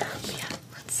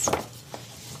 let's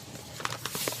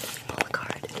pull a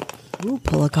card. Ooh,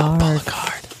 pull a card. Pull a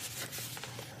card.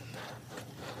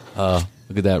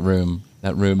 Look at that room.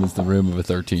 That room is the room of a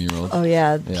 13-year-old. Oh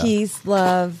yeah, peace,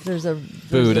 love. There's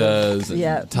Buddhas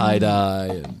and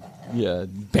tie-dye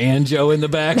and banjo in the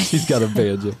back. She's got a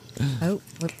banjo. Oh,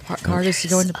 what card is she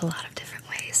going to pull? A lot of different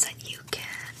ways that you can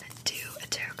do a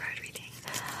tarot card reading.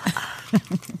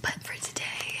 But for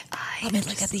today, Let me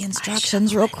look at the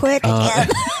instructions real quick.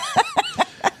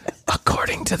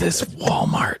 According to this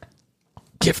Walmart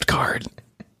gift card,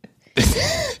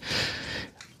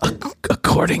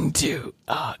 according to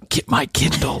Get My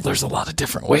Kindle, there's a lot of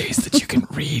different ways that you can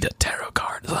read a tarot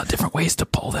card. There's a lot of different ways to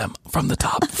pull them from the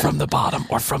top, from the bottom,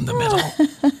 or from the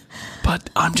middle.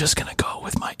 But I'm just going to go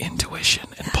with my intuition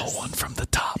and pull one from the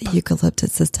top. The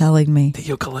eucalyptus is telling me. The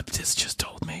eucalyptus just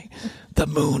told me. The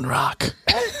moon rock.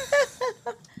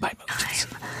 My moons.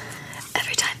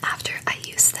 every time after I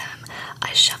use them,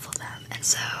 I shuffle them. And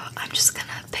so I'm just going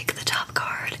to pick the top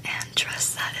card and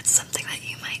trust that it's something that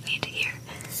you might need to hear.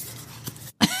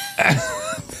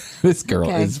 This girl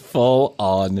is full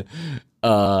on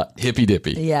hippy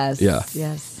dippy. Yes. Yeah.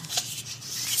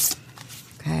 Yes.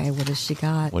 Okay, what has she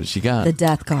got? What has she got? The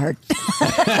death card.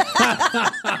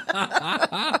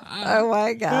 Oh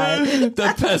my God.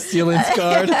 The pestilence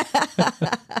card.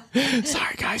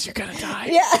 Sorry, guys, you're going to die.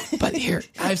 Yeah. But here,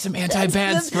 I have some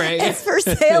anti-bad spray. It's for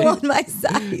sale on my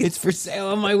site. It's for sale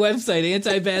on my website.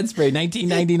 Anti-bad spray,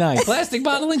 $19.99. Plastic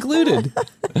bottle included.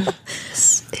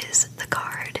 This is the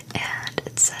card,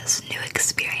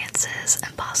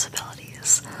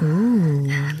 Ooh.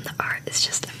 And the art is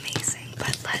just amazing.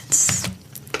 But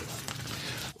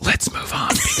let's move on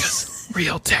because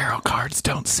real tarot cards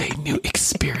don't say new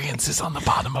experiences on the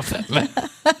bottom of them. Go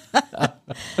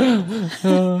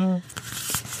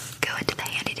into the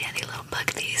handy dandy little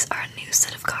book. These are a new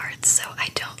set of cards, so I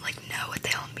don't know what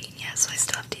they all mean yet, so I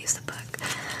still have to use the book.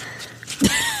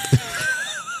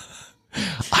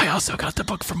 I also got the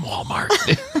book from Walmart.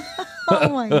 Oh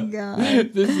my God.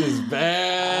 This is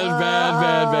bad.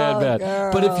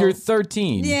 Girl. But if you're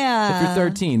 13, Yeah. If you're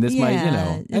 13, this might,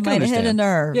 I it can might hit a understand.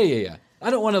 nerve. Yeah. I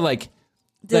don't want to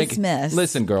Dismiss.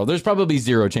 Listen, girl, there's probably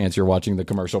zero chance you're watching the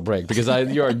commercial break because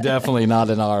you are definitely not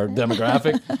in our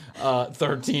demographic.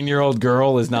 13-year-old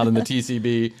girl is not in the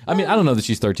TCB. I mean, I don't know that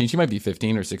she's 13. She might be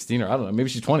 15 or 16 or I don't know. Maybe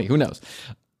she's 20. Who knows?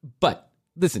 But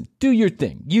listen, do your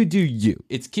thing. You do you.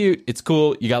 It's cute. It's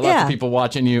cool. You got lots of people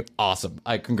watching you. Awesome.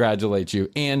 I congratulate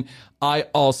you. And I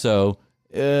also,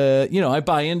 I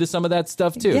buy into some of that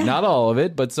stuff too. Yeah. Not all of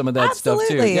it, but some of that stuff too.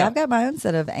 Absolutely. Yeah. I've got my own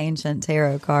set of ancient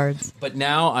tarot cards. But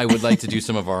now I would like to do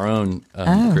some of our own,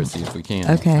 Chrissy, if we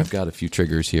can. Okay. I've got a few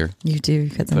triggers here. You do?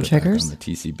 You've got some Put it back triggers? on the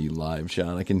TCB live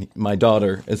shot. My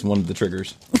daughter is one of the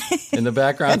triggers in the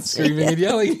background, screaming and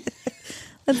yelling.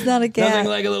 That's not a cat. Nothing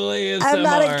like a little ASMR. I'm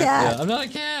not a cat. Yeah, I'm not a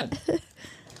cat.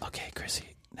 Okay,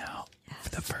 Chrissy, now for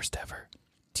the first ever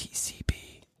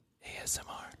TCB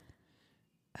ASMR.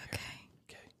 Okay.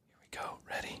 Okay, here we go.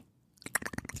 Ready?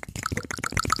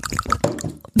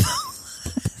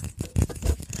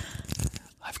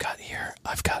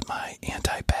 I've got my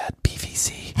anti-bad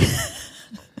PVC.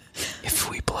 If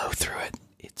we blow through it,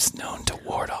 it's known to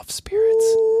ward off spirits.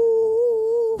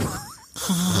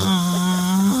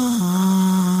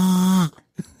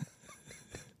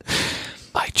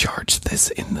 I charged this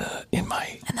in the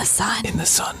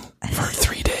sun for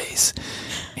 3 days,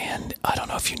 and I don't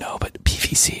know if you know, but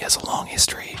PVC has a long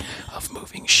history of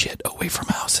moving shit away from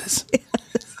houses.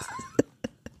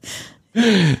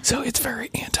 So it's very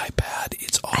anti-bad.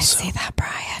 It's also, I see that,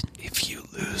 Brian. if you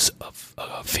lose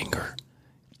a finger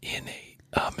in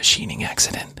a machining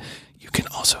accident, you can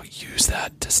also use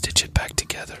that to stitch it back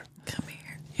together. Come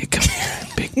here. You come here,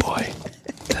 big boy.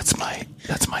 That's my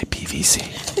PVC.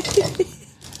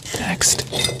 Next,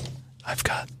 I've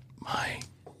got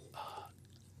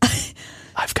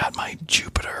my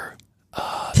Jupiter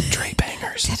drape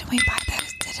hangers. Didn't we buy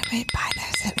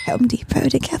those at Home Depot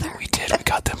together? We did. We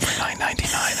got them for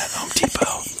 $9.99 at Home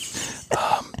Depot.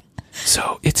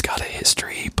 So it's got a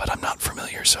history, but I'm not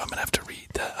familiar, so I'm gonna have to read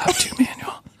the how-to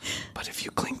manual. But if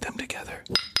you clink them together,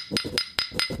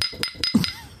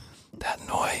 that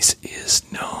noise is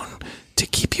known to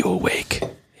keep you awake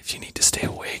if you need to stay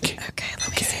awake. Okay,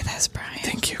 let me see this, Brian.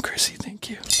 Thank you, Chrissy. Thank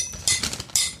you.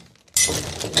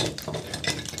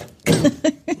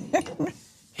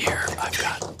 Here, I've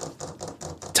got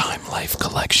Time Life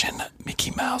Collection,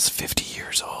 Mickey Mouse, 50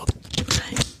 years old.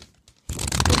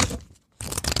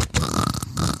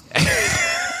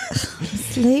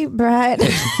 Sleep, Brian.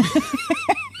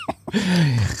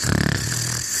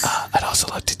 I'd also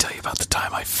like to tell you about the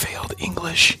time I failed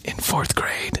English in 4th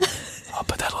grade,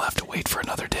 but that'll have to wait for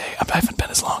another day. I haven't been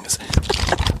as long as...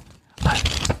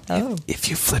 If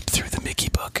you flip through the Mickey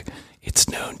book, it's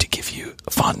known to give you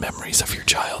fond memories of your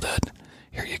childhood.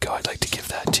 Here you go. I'd like to give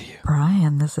that to you.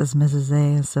 Brian, this is Mrs.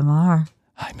 ASMR.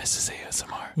 Hi, Mrs.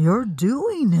 ASMR. You're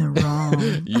doing it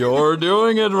wrong. You're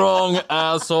doing it wrong,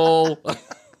 asshole.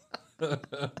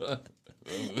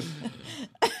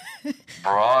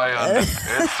 Brian,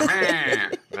 it's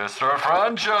me, Mr.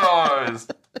 Franchise.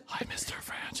 Hi, Mr.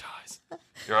 Franchise.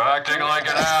 You're acting like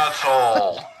an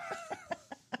asshole.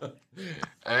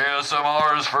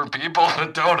 ASMR is for people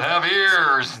that don't have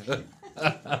ears.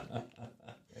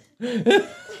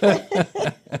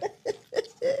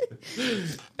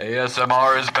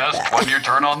 ASMR is best when you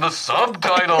turn on the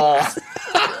subtitles.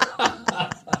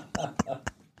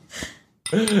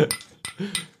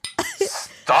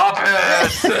 Stop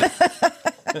it!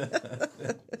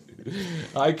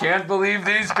 I can't believe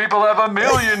these people have 1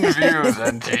 million views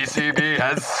and TCB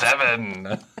has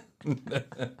 7.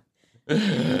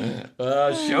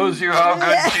 Shows you how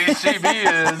good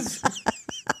TCB is.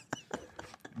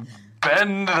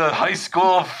 Ben, the high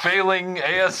school failing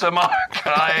ASMR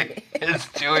guy, is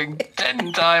doing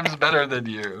 10 times better than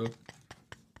you.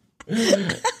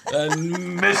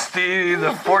 And Misty,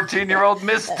 the 14-year-old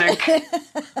mystic,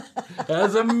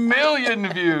 has 1 million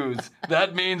views.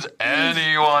 That means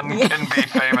anyone can be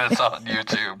famous on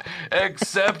YouTube,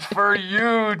 except for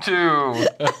you two.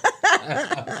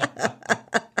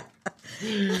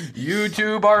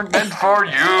 YouTube aren't meant for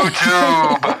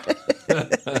YouTube.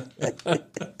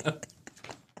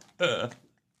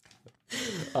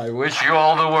 I wish you you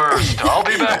all the worst. I'll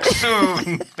be back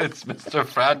soon. It's Mr.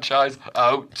 Franchise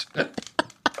out.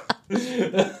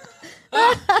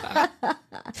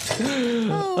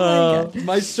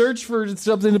 My search for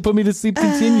something to put me to sleep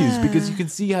continues because you can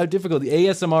see how difficult. The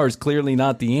ASMR is clearly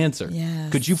not the answer.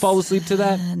 Yes. Could you fall asleep to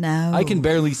that? No. I can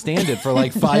barely stand it for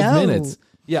like 5 minutes.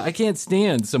 Yeah, I can't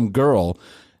stand some girl.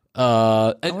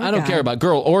 I don't care about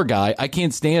girl or guy. I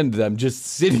can't stand them just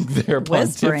sitting there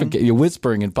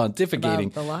whispering and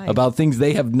pontificating about things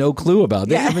they have no clue about.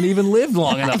 They haven't even lived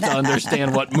long enough to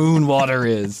understand what moon water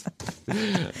is.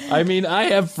 I mean, I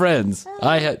have friends.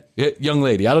 Young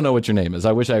lady, I don't know what your name is.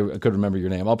 I wish I could remember your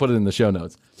name. I'll put it in the show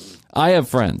notes. I have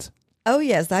friends. Oh,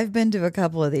 yes. I've been to a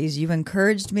couple of these. You've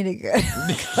encouraged me to go to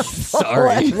a couple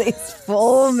Sorry. of these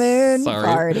full moon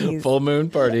parties. Full moon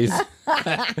parties.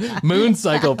 Moon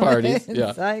cycle parties.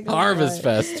 Harvest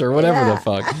Fest or whatever the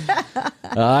fuck.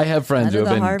 I have friends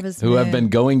who have been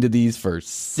going to these for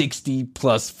 60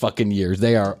 plus fucking years.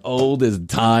 They are old as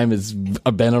time has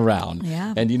been around.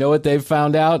 Yeah. And you know what they've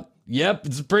found out? Yep,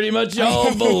 it's pretty much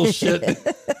all bullshit.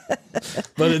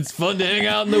 But it's fun to hang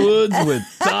out in the woods with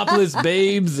topless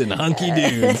babes and hunky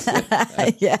dudes.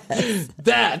 Yes.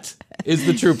 That is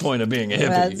the true point of being a hippie.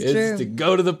 That's it's true. to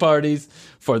go to the parties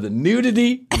for the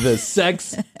nudity, the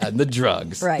sex, and the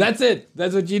drugs. Right. That's it.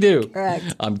 That's what you do.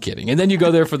 Correct. I'm kidding. And then you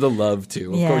go there for the love,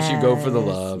 too. Of course, you go for the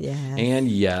love. Yes. And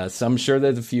yes, I'm sure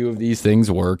that a few of these things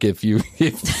work if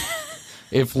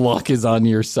luck is on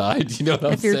your side. You know what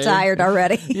I'm saying? If you're tired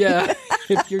already. Yeah.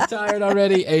 If you're tired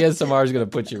already, ASMR is going to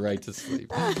put you right to sleep.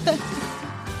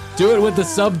 Do it with the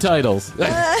subtitles.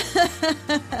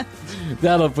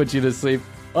 That'll put you to sleep.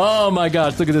 Oh, my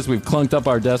gosh. Look at this. We've clunked up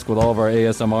our desk with all of our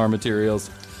ASMR materials.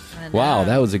 Wow,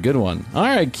 that was a good one. All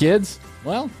right, kids.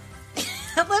 Well,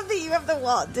 I love that you have the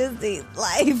Walt Disney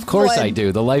life. of course I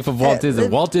do. The life of Walt Disney.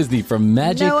 Walt Disney from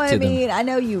magic to them. I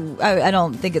know you. I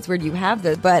don't think it's weird you have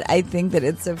this, but I think that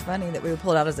it's so funny that we would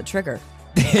pull it out as a trigger.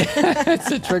 It's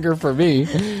a trigger for me.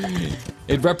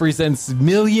 It represents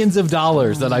millions of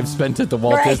dollars that I've spent at the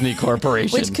Walt Disney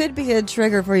Corporation. Which could be a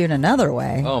trigger for you in another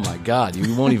way. Oh, my God.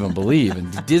 You won't even believe.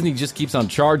 And Disney just keeps on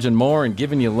charging more and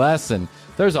giving you less. And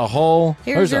there's a whole...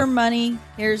 Here's your money.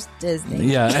 Here's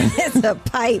Disney. Yeah. It's a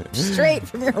pipe straight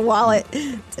from your wallet.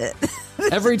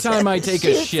 Every time I take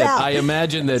a shit, I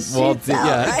imagine that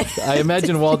I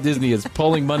imagine Walt Disney is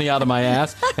pulling money out of my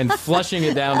ass and flushing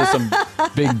it down to some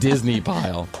big Disney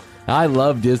pile. I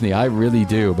love Disney, I really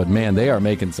do, but man, they are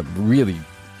making some really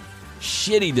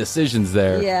shitty decisions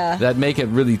there that make it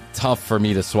really tough for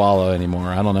me to swallow anymore.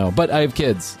 I don't know, but I have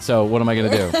kids, so what am I going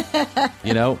to do?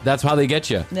 You know, that's how they get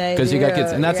you because you got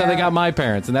kids, and that's how they got my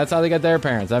parents, and that's how they got their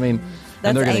parents. I mean,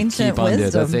 and they're going to keep on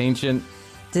doing. That's ancient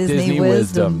Disney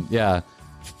wisdom. Yeah.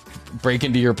 Break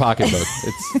into your pocketbook.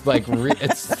 It's like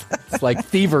it's like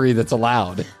thievery that's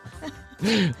allowed.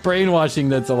 Brainwashing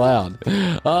that's allowed.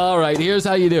 All right, here's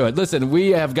how you do it. Listen, we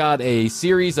have got a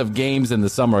series of games in the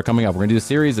summer coming up. We're going to do a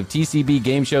series of TCB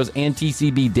game shows and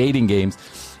TCB dating games.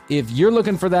 If you're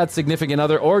looking for that significant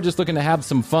other or just looking to have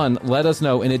some fun, let us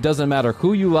know. And it doesn't matter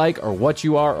who you like or what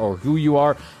you are or who you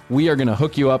are. We are going to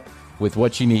hook you up with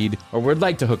what you need, or we'd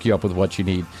like to hook you up with what you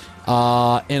need.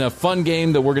 In a fun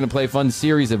game that we're going to play, fun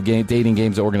series of dating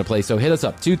games that we're going to play. So hit us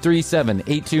up,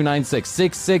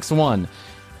 237-8296-661.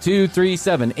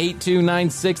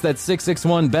 237-8296. That's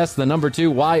 661 best, the number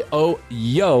 2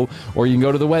 YOYO. Or you can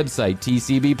go to the website,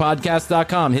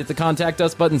 tcbpodcast.com. Hit the contact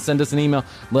us button, send us an email,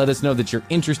 let us know that you're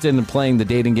interested in playing the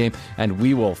dating game, and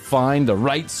we will find the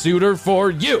right suitor for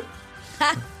you.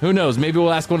 Who knows? Maybe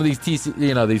we'll ask one of these these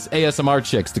ASMR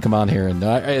chicks to come on here and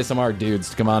ASMR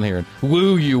dudes to come on here and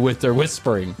woo you with their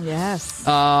whispering. Yes.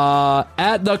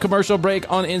 At The Commercial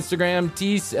Break on Instagram,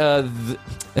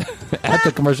 at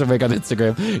The Commercial Break on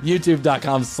Instagram,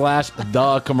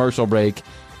 youtube.com/The Commercial Break.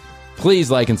 Please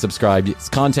like and subscribe. It's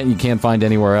content you can't find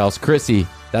anywhere else. Chrissy,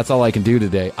 that's all I can do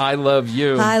today. I love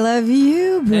you. I love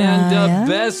you, Brian. And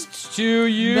best to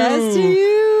you. Best to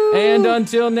you. And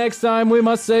until next time, we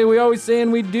must say, we always say,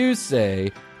 and we do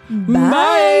say,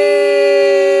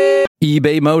 bye.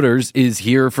 eBay Motors is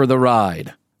here for the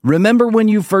ride. Remember when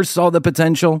you first saw the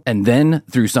potential? And then,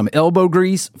 through some elbow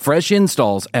grease, fresh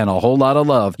installs, and a whole lot of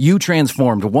love, you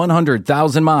transformed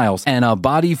 100,000 miles and a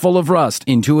body full of rust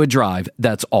into a drive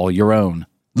that's all your own.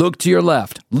 Look to your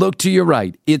left, look to your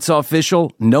right. It's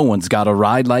official. No one's got a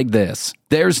ride like this.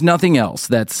 There's nothing else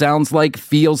that sounds like,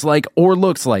 feels like, or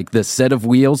looks like the set of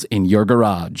wheels in your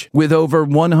garage. With over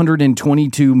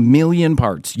 122 million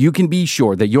parts, you can be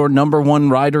sure that your number one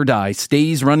ride or die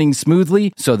stays running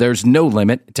smoothly, so there's no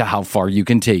limit to how far you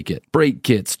can take it. Brake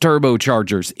kits,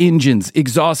 turbochargers, engines,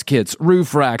 exhaust kits,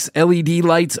 roof racks, LED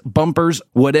lights, bumpers,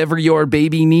 whatever your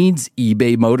baby needs,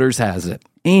 eBay Motors has it.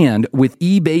 And with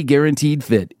eBay Guaranteed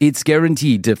Fit, it's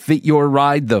guaranteed to fit your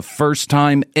ride the first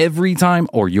time, every time,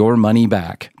 or your money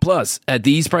back. Plus, at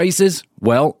these prices,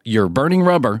 well, you're burning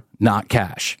rubber, not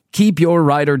cash. Keep your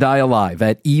ride or die alive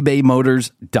at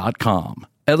ebaymotors.com.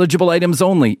 Eligible items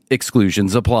only.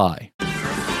 Exclusions apply.